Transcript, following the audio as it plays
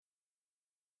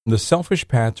The Selfish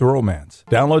Path to Romance.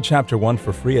 Download Chapter 1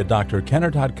 for free at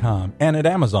drkenner.com and at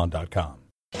amazon.com.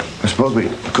 I suppose we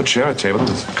could share a table.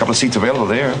 There's a couple of seats available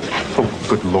there. Oh,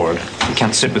 good Lord. You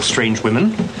can't sit with strange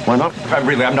women. Why not?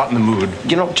 I'm not in the mood.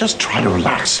 You know, just try to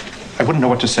relax. I wouldn't know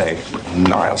what to say.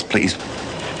 Niles, please.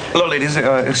 Hello, ladies.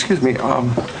 Excuse me.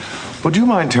 Would you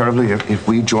mind terribly if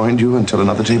we joined you until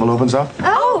another table opens up?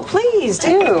 Oh, please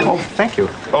do. Oh, thank you.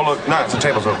 Oh, look, Niles, the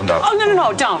table's opened up. Oh,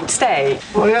 no, don't. Stay.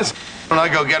 Oh, yes. When I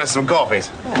go get us some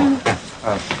coffees.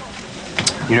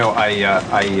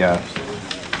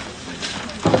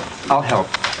 I'll help.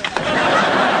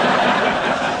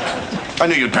 I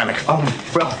knew you'd panic.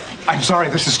 Well, I'm sorry,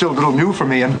 this is still a little new for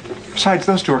me, and besides,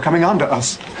 those two are coming on to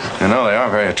us. You know, they are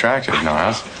very attractive,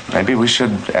 Niles. Maybe we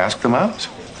should ask them out.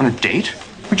 On a date?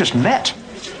 We just met.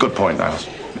 Good point, Niles.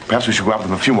 Perhaps we should go out with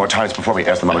them a few more times before we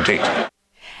ask them on a date.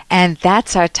 And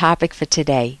that's our topic for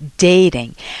today,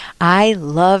 dating. I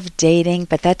love dating,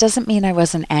 but that doesn't mean I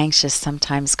wasn't anxious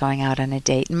sometimes going out on a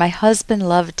date. And my husband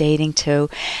loved dating too,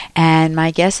 and my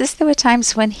guess is there were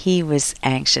times when he was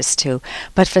anxious too.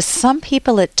 But for some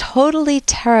people, it totally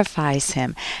terrifies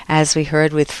him, as we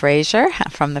heard with Frasier,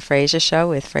 from the Frasier Show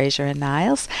with Frasier and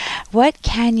Niles. What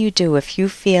can you do if you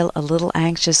feel a little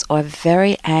anxious or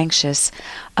very anxious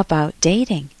about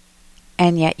dating?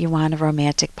 And yet you want a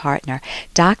romantic partner.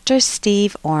 Dr.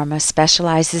 Steve Orma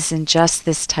specializes in just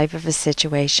this type of a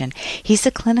situation. He's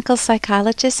a clinical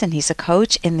psychologist and he's a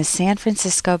coach in the San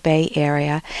Francisco Bay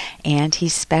Area, and he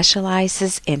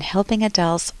specializes in helping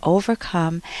adults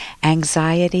overcome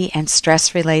anxiety and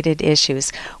stress-related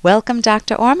issues. Welcome,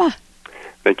 Dr. Orma.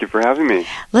 Thank you for having me.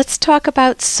 Let's talk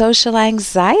about social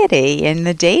anxiety in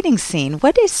the dating scene.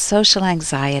 What is social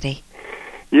anxiety?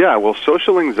 Yeah, well,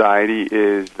 social anxiety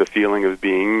is the feeling of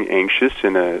being anxious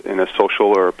in a social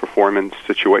or a performance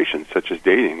situation, such as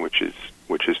dating, which is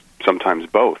sometimes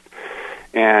both.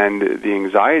 And the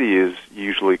anxiety is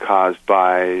usually caused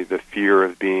by the fear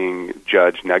of being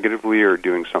judged negatively or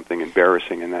doing something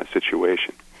embarrassing in that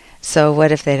situation. So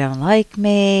what if they don't like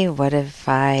me? What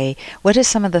are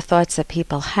some of the thoughts that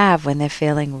people have when they're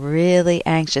feeling really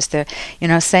anxious? They're,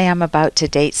 say I'm about to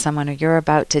date someone or you're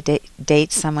about to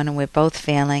date someone and we're both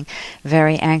feeling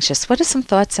very anxious. What are some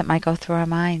thoughts that might go through our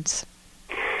minds?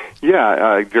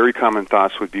 Yeah, very common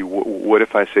thoughts would be, what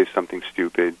if I say something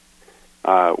stupid?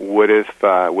 What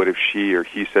if she or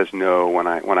he says no when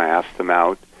I ask them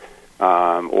out?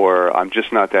 Or I'm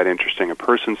just not that interesting a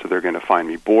person, so they're going to find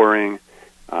me boring.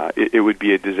 It would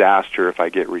be a disaster if I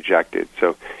get rejected.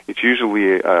 So it's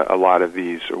usually a lot of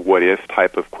these what-if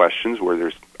type of questions where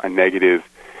there's a negative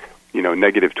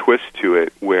twist to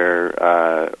it, where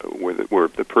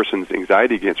the person's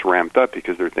anxiety gets ramped up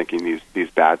because they're thinking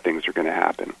these bad things are going to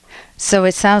happen. So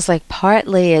it sounds like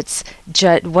partly it's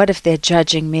what if they're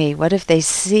judging me? What if they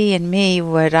see in me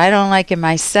what I don't like in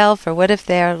myself? Or what if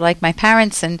they're like my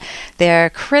parents and they're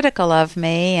critical of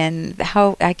me, and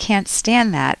how I can't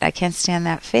stand that. I can't stand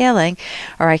that feeling,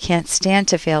 or I can't stand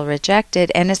to feel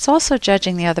rejected. And it's also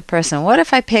judging the other person. What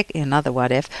if I pick another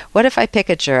what if? What if I pick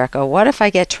a jerk? Or what if I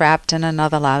get trapped in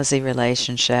another lousy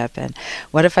relationship? And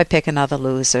what if I pick another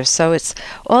loser? So it's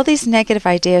all these negative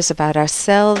ideas about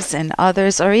ourselves and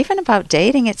others, or even about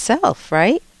dating itself,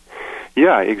 right?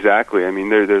 Yeah, exactly. I mean,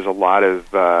 there's a lot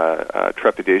of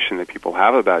trepidation that people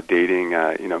have about dating.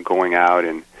 Going out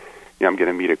and I'm going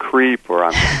to meet a creep, or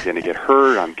I'm going to get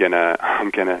hurt. I'm going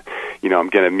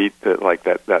to meet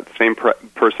that same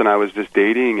person I was just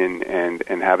dating,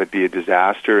 and have it be a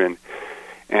disaster.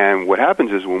 And what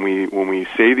happens is when we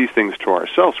say these things to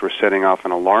ourselves, we're setting off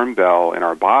an alarm bell in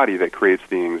our body that creates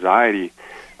the anxiety.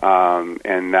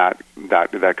 And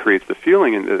that creates the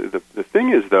feeling. And the thing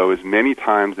is, though, is many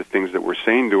times the things that we're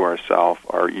saying to ourselves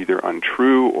are either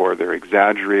untrue or they're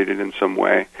exaggerated in some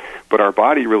way. But our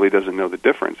body really doesn't know the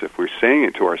difference. If we're saying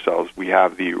it to ourselves, we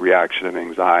have the reaction of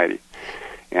anxiety,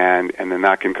 and then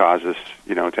that can cause us,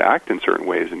 to act in certain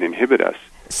ways and inhibit us.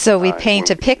 So we paint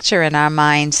a picture in our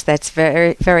minds that's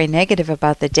very, very negative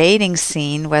about the dating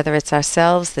scene, whether it's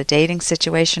ourselves, the dating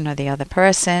situation, or the other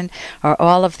person, or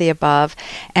all of the above.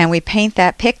 And we paint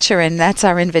that picture, and that's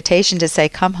our invitation to say,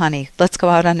 come, honey, let's go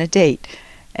out on a date.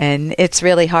 And it's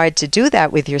really hard to do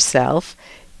that with yourself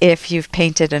if you've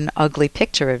painted an ugly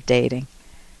picture of dating.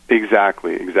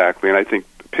 Exactly. And I think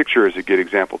picture is a good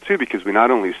example, too, because we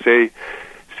not only say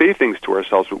things to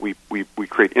ourselves, but we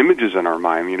create images in our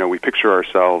mind. We picture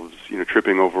ourselves,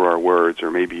 tripping over our words, or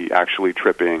maybe actually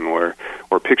tripping, or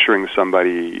picturing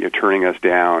somebody turning us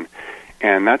down,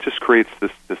 and that just creates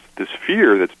this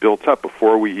fear that's built up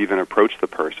before we even approach the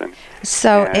person.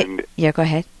 So, go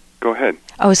ahead. Go ahead.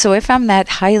 Oh, so if I'm that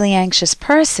highly anxious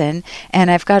person and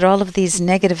I've got all of these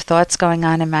negative thoughts going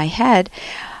on in my head,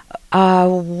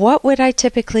 what would I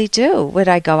typically do? Would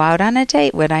I go out on a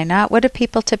date? Would I not? What do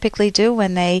people typically do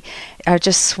when they are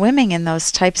just swimming in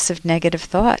those types of negative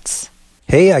thoughts?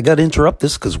 Hey, I got to interrupt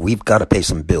this because we've got to pay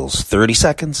some bills. 30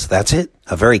 seconds, that's it.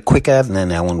 A very quick ad, and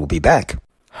then Ellen will be back.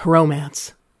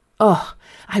 Romance. Ugh,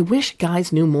 I wish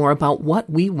guys knew more about what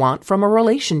we want from a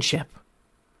relationship.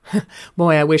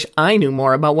 Boy, I wish I knew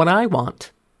more about what I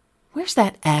want. Where's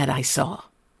that ad I saw?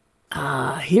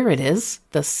 Here it is.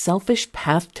 The Selfish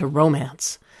Path to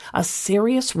Romance. A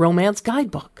serious romance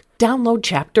guidebook. Download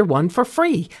Chapter 1 for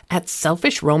free at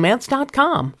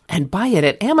selfishromance.com and buy it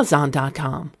at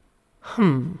amazon.com.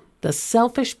 The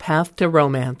Selfish Path to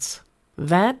Romance.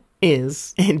 That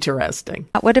is interesting.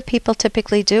 What do people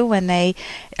typically do when they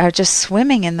are just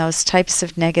swimming in those types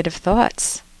of negative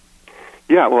thoughts?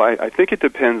 Yeah, well, I think it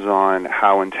depends on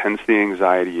how intense the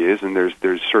anxiety is, and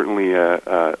there's certainly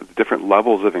different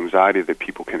levels of anxiety that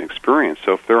people can experience.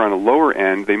 So if they're on a lower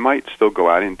end, they might still go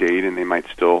out and date, and they might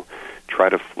still try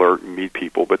to flirt and meet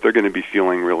people, but they're going to be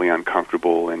feeling really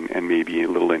uncomfortable and maybe a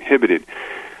little inhibited.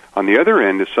 On the other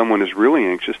end, if someone is really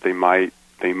anxious, they might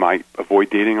avoid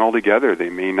dating altogether. They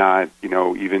may not,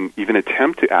 even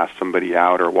attempt to ask somebody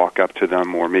out or walk up to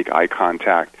them or make eye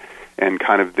contact. And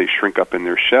kind of they shrink up in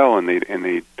their shell, and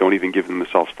they don't even give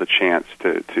themselves the chance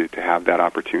to have that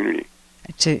opportunity.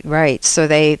 Right. So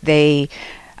they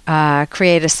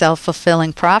create a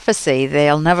self-fulfilling prophecy.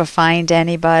 They'll never find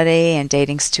anybody, and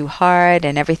dating's too hard,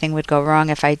 and everything would go wrong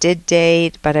if I did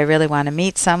date, but I really want to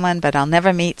meet someone, but I'll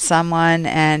never meet someone.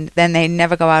 And then they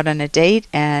never go out on a date,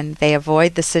 and they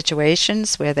avoid the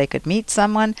situations where they could meet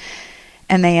someone,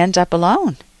 and they end up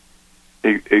alone.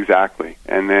 Exactly.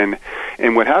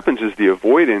 And what happens is the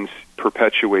avoidance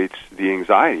perpetuates the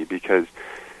anxiety because,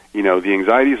 the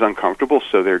anxiety is uncomfortable,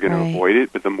 so they're going to avoid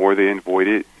it, but the more they avoid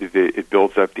it, it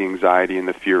builds up the anxiety and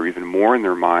the fear even more in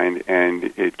their mind, and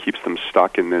it keeps them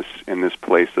stuck in this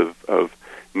place of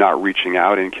not reaching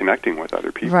out and connecting with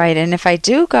other people. Right, and if I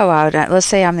do go out, let's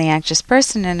say I'm the anxious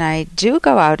person and I do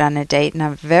go out on a date and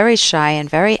I'm very shy and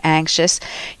very anxious,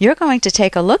 you're going to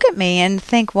take a look at me and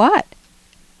think what?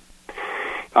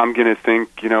 I'm going to think,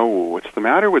 what's the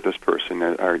matter with this person?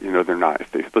 They're not.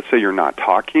 Let's say you're not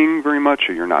talking very much,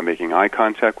 or you're not making eye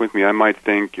contact with me. I might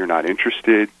think you're not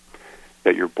interested,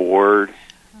 that you're bored,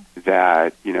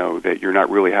 that that you're not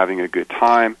really having a good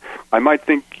time. I might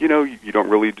think, you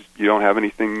don't have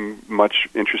anything much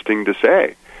interesting to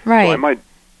say. Right. So I might,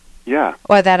 yeah.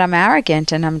 Or that I'm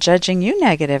arrogant and I'm judging you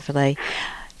negatively.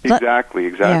 Exactly.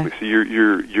 Yeah. So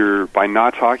you're by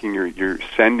not talking, you're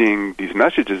sending these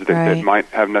messages that might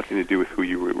have nothing to do with who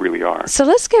you really are. So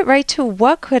let's get right to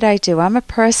what could I do? I'm a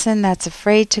person that's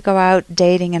afraid to go out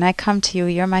dating, and I come to you.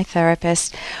 You're my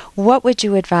therapist. What would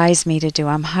you advise me to do?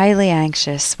 I'm highly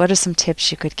anxious. What are some tips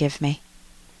you could give me?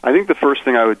 I think the first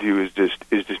thing I would do is just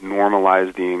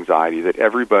normalize the anxiety that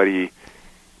everybody,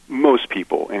 most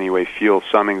people anyway, feel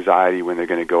some anxiety when they're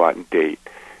going to go out and date.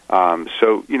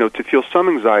 So, to feel some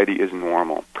anxiety is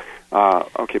normal.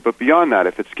 But beyond that,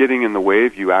 if it's getting in the way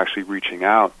of you actually reaching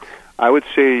out, I would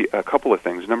say a couple of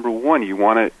things. Number one, you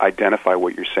want to identify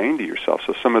what you're saying to yourself.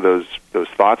 So some of those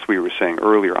thoughts we were saying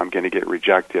earlier, I'm going to get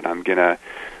rejected, I'm going to,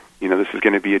 this is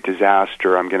going to be a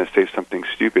disaster, I'm going to say something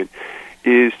stupid,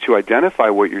 is to identify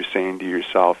what you're saying to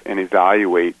yourself and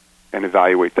evaluate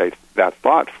that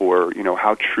thought for,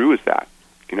 how true is that?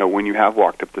 When you have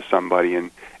walked up to somebody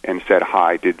and said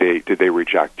hi, did they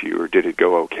reject you, or did it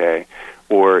go okay?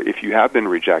 Or if you have been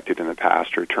rejected in the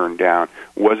past or turned down,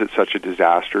 was it such a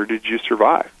disaster? Did you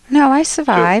survive? No, I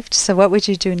survived. So what would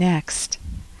you do next?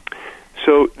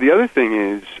 So the other thing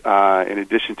is, in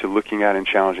addition to looking at and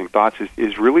challenging thoughts,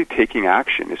 is really taking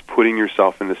action, is putting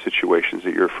yourself in the situations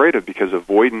that you're afraid of, because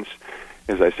avoidance,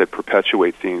 as I said,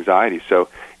 perpetuates the anxiety. So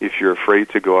if you're afraid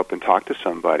to go up and talk to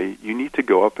somebody, you need to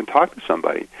go up and talk to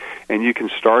somebody. And you can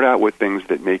start out with things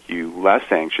that make you less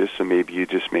anxious, so maybe you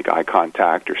just make eye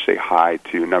contact or say hi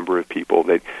to a number of people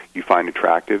that you find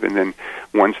attractive. And then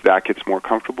once that gets more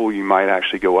comfortable, you might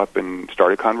actually go up and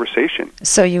start a conversation.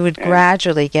 So you would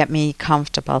gradually get me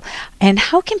comfortable. And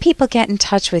how can people get in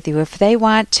touch with you? If they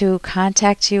want to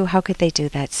contact you, how could they do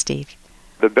that, Steve?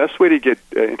 The best way to get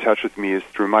in touch with me is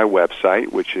through my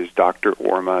website, which is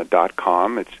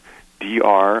drorma.com. It's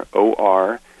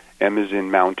DROR, M as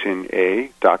in mountain,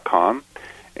 A.com.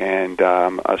 And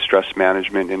I'm a stress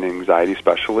management and anxiety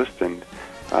specialist, and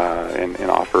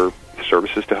offer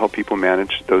services to help people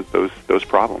manage those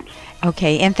problems.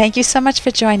 Okay, and thank you so much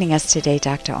for joining us today,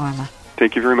 Dr. Orma.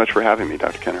 Thank you very much for having me,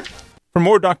 Dr. Kenner. For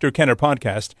more Dr. Kenner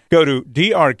podcast, go to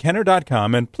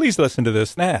drkenner.com and please listen to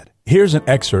this ad. Here's an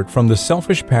excerpt from The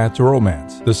Selfish Path to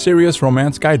Romance, the Serious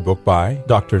Romance Guidebook by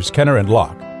Drs. Kenner and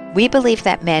Locke. We believe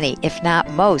that many, if not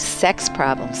most, sex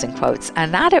problems, in quotes, are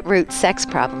not at root sex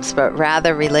problems, but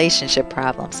rather relationship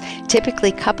problems.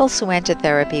 Typically, couples who enter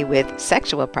therapy with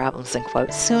sexual problems, in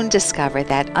quotes, soon discover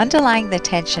that underlying the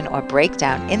tension or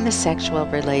breakdown in the sexual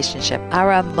relationship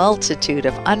are a multitude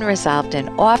of unresolved and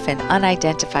often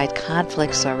unidentified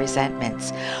conflicts or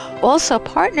resentments. Also,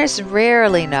 partners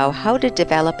rarely know how to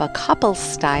develop a couple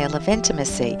style of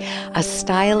intimacy, a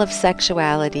style of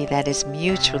sexuality that is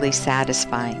mutually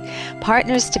satisfying.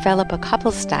 Partners develop a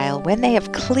couple style when they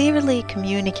have clearly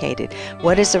communicated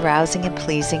what is arousing and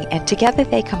pleasing, and together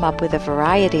they come up with a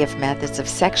variety of methods of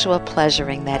sexual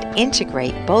pleasuring that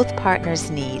integrate both partners'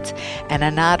 needs and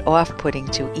are not off-putting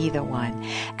to either one.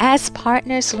 As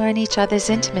partners learn each other's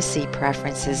intimacy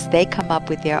preferences, they come up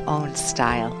with their own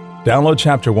style. Download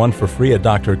Chapter 1 for free at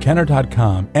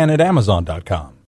drkenner.com and at amazon.com.